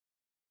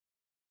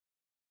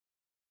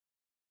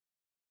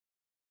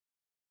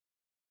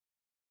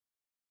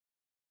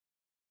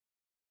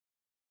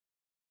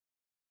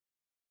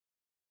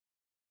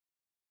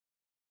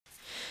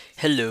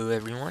Hello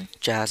everyone,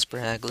 Jasper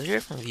Hagler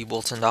here from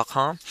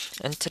vBulletin.com,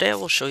 and today I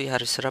will show you how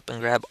to set up and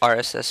grab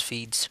RSS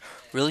feeds,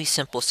 really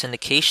simple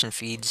syndication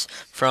feeds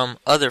from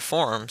other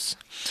forums.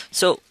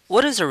 So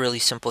what is a really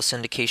simple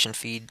syndication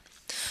feed?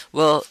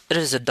 Well, it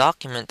is a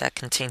document that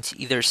contains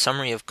either a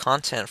summary of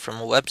content from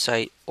a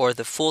website or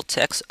the full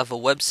text of a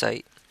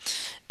website.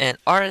 And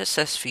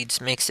RSS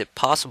feeds makes it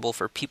possible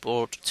for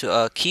people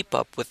to keep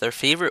up with their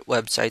favorite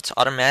websites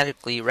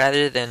automatically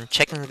rather than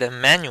checking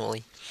them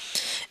manually.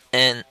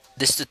 And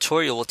this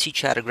tutorial will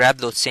teach you how to grab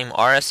those same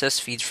RSS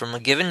feeds from a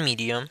given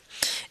medium,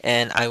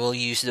 and I will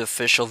use the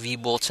official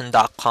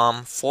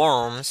vBulletin.com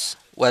forums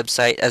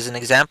website as an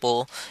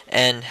example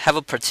and have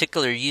a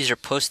particular user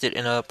post it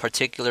in a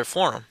particular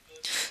forum,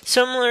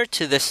 similar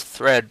to this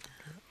thread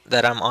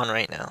that I'm on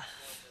right now.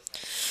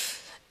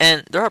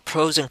 And there are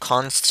pros and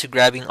cons to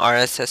grabbing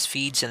RSS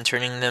feeds and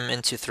turning them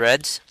into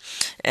threads.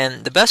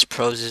 And the best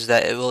pros is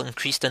that it will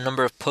increase the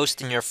number of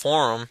posts in your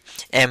forum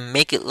and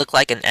make it look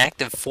like an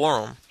active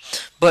forum.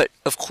 But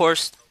of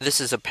course,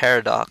 this is a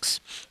paradox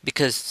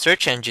because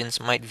search engines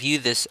might view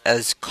this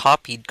as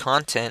copied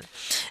content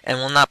and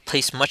will not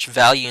place much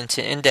value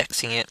into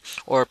indexing it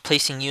or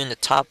placing you in the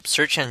top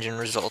search engine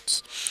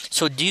results.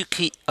 So do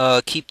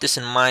keep this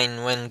in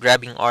mind when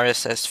grabbing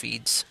RSS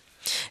feeds.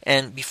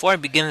 And before I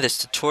begin this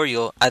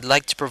tutorial, I'd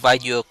like to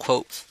provide you a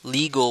quote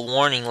legal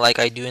warning like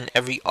I do in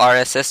every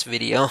RSS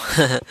video.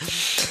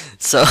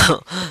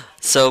 so,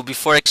 so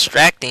before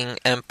extracting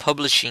and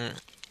publishing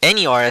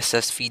any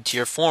RSS feed to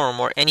your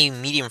forum or any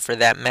medium for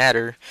that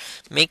matter,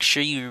 make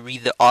sure you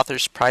read the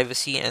author's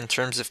privacy and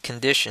terms of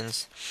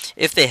conditions,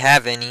 if they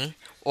have any,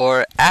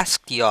 or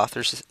ask the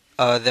authors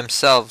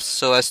themselves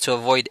so as to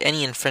avoid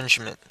any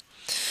infringement.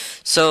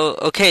 So,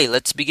 okay,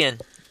 let's begin.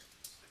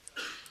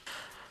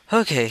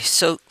 Okay,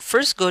 so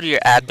first go to your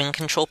admin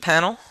control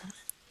panel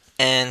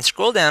and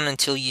scroll down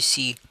until you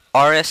see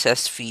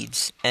RSS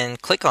feeds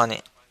and click on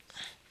it.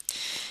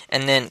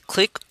 And then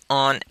click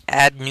on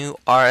add new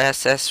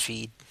RSS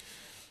feed.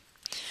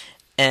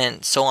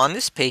 And so on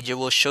this page it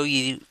will show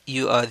you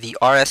the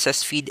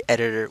RSS feed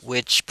editor,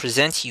 which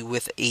presents you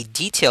with a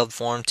detailed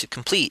form to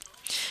complete,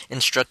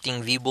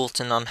 instructing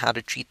vBulletin on how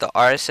to treat the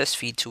RSS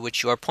feed to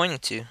which you are pointing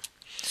to.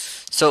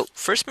 So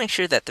first make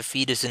sure that the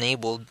feed is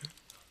enabled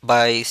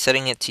by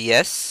setting it to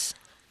yes,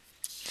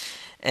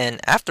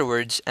 and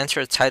afterwards enter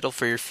a title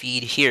for your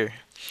feed here,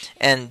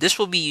 and this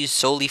will be used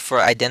solely for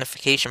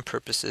identification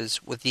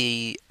purposes with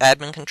the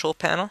admin control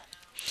panel.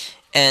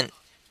 And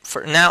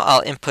for now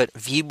I'll input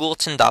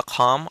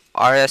vBulletin.com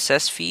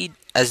RSS feed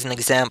as an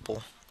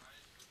example,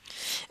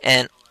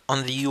 and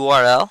on the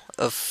URL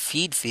of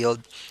feed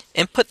field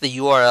input the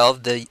URL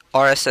of the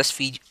RSS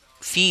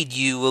feed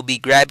you will be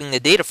grabbing the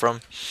data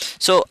from.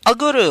 So I'll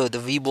go to the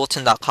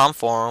vBulletin.com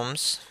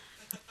forums,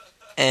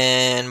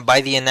 and by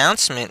the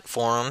announcement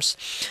forums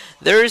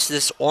there is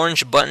this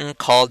orange button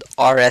called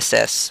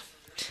RSS.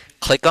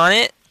 Click on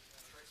it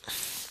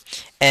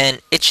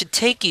and it should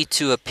take you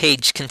to a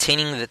page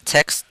containing the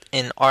text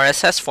in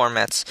RSS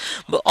formats,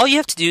 but all you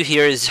have to do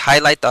here is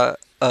highlight the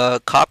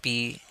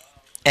copy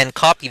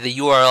the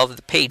URL of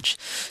the page.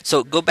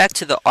 So go back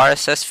to the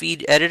RSS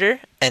feed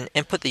editor and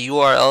input the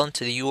URL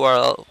into the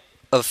URL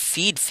of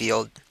feed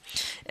field.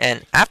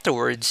 And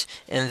afterwards,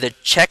 in the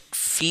check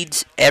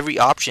feeds every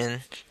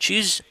option,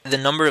 choose the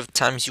number of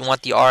times you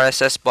want the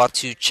RSS bot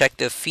to check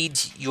the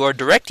feeds you are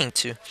directing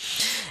to.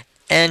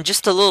 And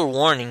just a little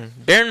warning,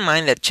 bear in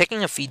mind that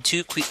checking a feed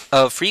too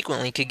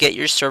frequently could get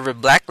your server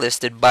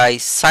blacklisted by the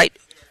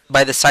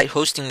site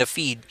hosting the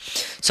feed.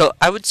 So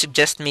I would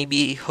suggest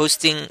maybe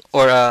hosting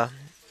or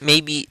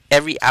maybe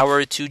every hour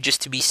or two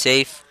just to be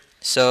safe.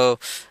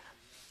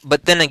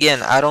 But then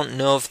again, I don't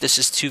know if this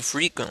is too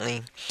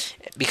frequently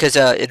because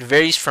it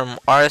varies from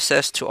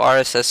RSS to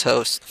RSS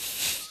host.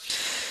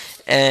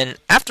 And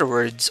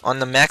afterwards, on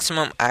the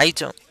maximum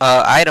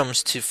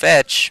items to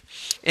fetch,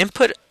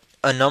 input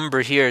a number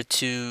here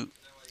to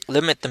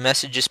limit the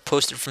messages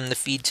posted from the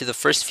feed to the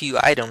first few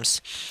items,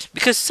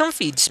 because some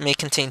feeds may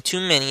contain too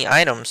many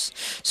items.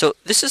 So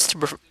this is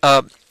to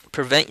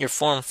prevent your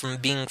forum from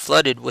being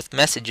flooded with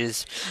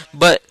messages.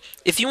 But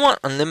if you want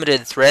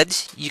unlimited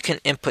threads, you can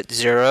input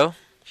 0.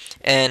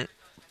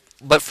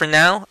 But for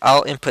now,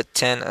 I'll input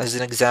 10 as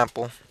an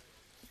example.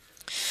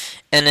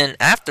 And then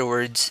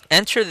afterwards,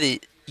 enter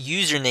the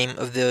username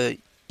of the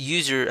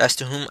user as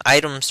to whom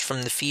items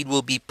from the feed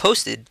will be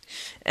posted.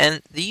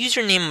 And the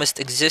username must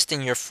exist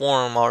in your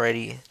forum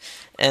already.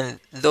 And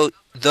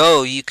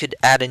though you could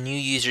add a new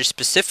user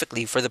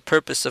specifically for the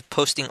purpose of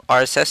posting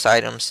RSS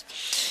items.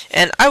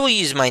 And I will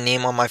use my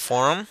name on my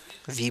forum,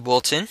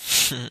 vBulletin.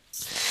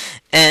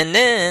 And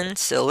then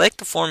select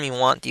the forum you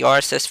want the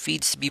RSS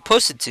feeds to be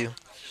posted to.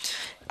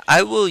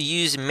 I will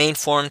use main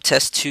forum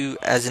test 2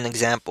 as an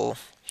example.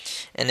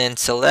 And then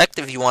select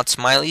if you want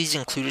smileys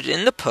included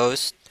in the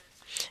post.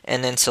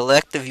 And then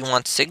select if you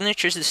want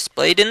signatures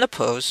displayed in the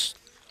post.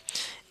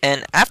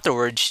 And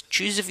afterwards,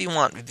 choose if you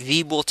want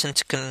vBulletin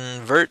to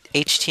convert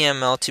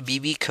HTML to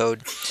BB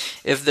code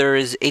if there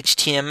is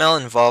HTML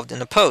involved in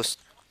the post.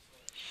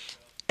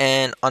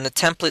 And on the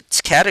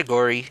templates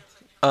category,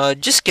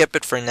 just skip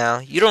it for now.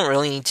 You don't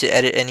really need to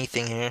edit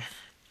anything here.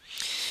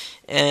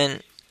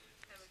 And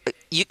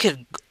you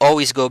could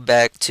always go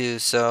back too,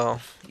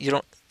 so you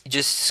don't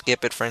just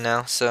skip it for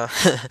now. So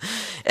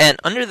and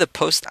under the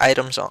post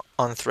items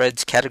on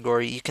threads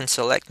category, you can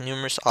select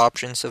numerous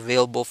options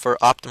available for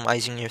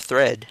optimizing your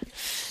thread.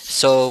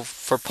 So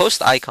for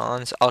post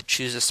icons, I'll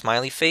choose a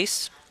smiley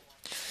face,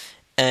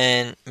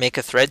 and make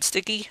a thread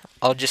sticky,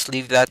 I'll just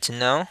leave that to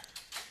no.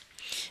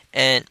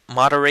 And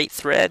moderate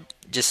thread,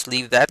 just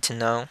leave that to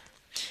no.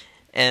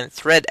 And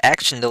thread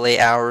action delay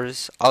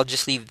hours, I'll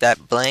just leave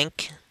that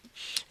blank.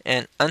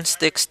 And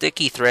unstick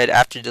sticky thread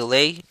after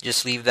delay,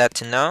 just leave that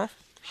to no.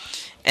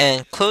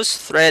 And close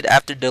thread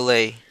after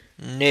delay,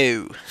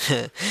 no.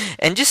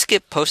 And just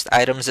skip post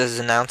items as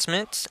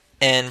announcements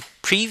and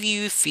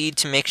preview feed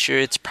to make sure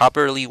it's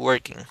properly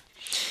working.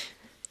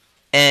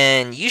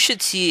 And you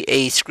should see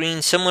a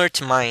screen similar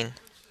to mine.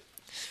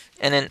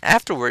 And then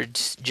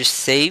afterwards, just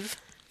save.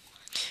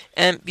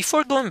 And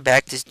before going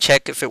back to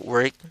check if it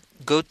worked,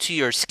 go to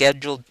your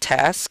scheduled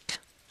task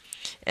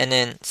and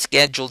then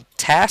scheduled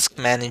task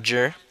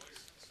manager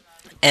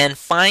and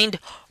find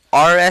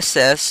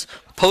RSS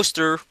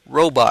poster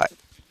robot.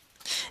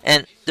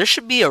 And there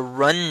should be a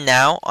run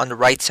now on the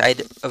right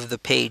side of the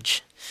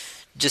page.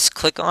 Just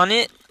click on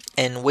it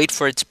and wait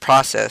for it to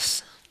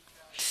process.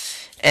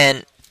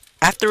 And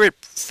after it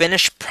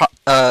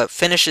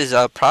finishes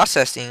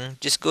processing,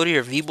 just go to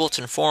your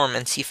vBulletin forum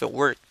and see if it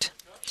worked.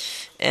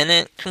 And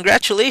then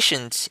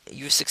congratulations,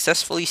 you've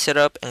successfully set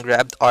up and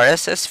grabbed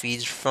RSS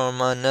feeds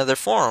from another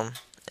forum.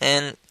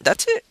 And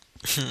that's it.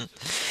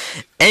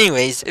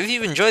 Anyways, if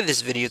you've enjoyed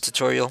this video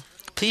tutorial,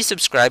 please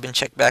subscribe and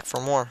check back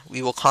for more.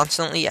 We will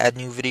constantly add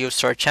new videos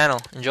to our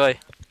channel. Enjoy.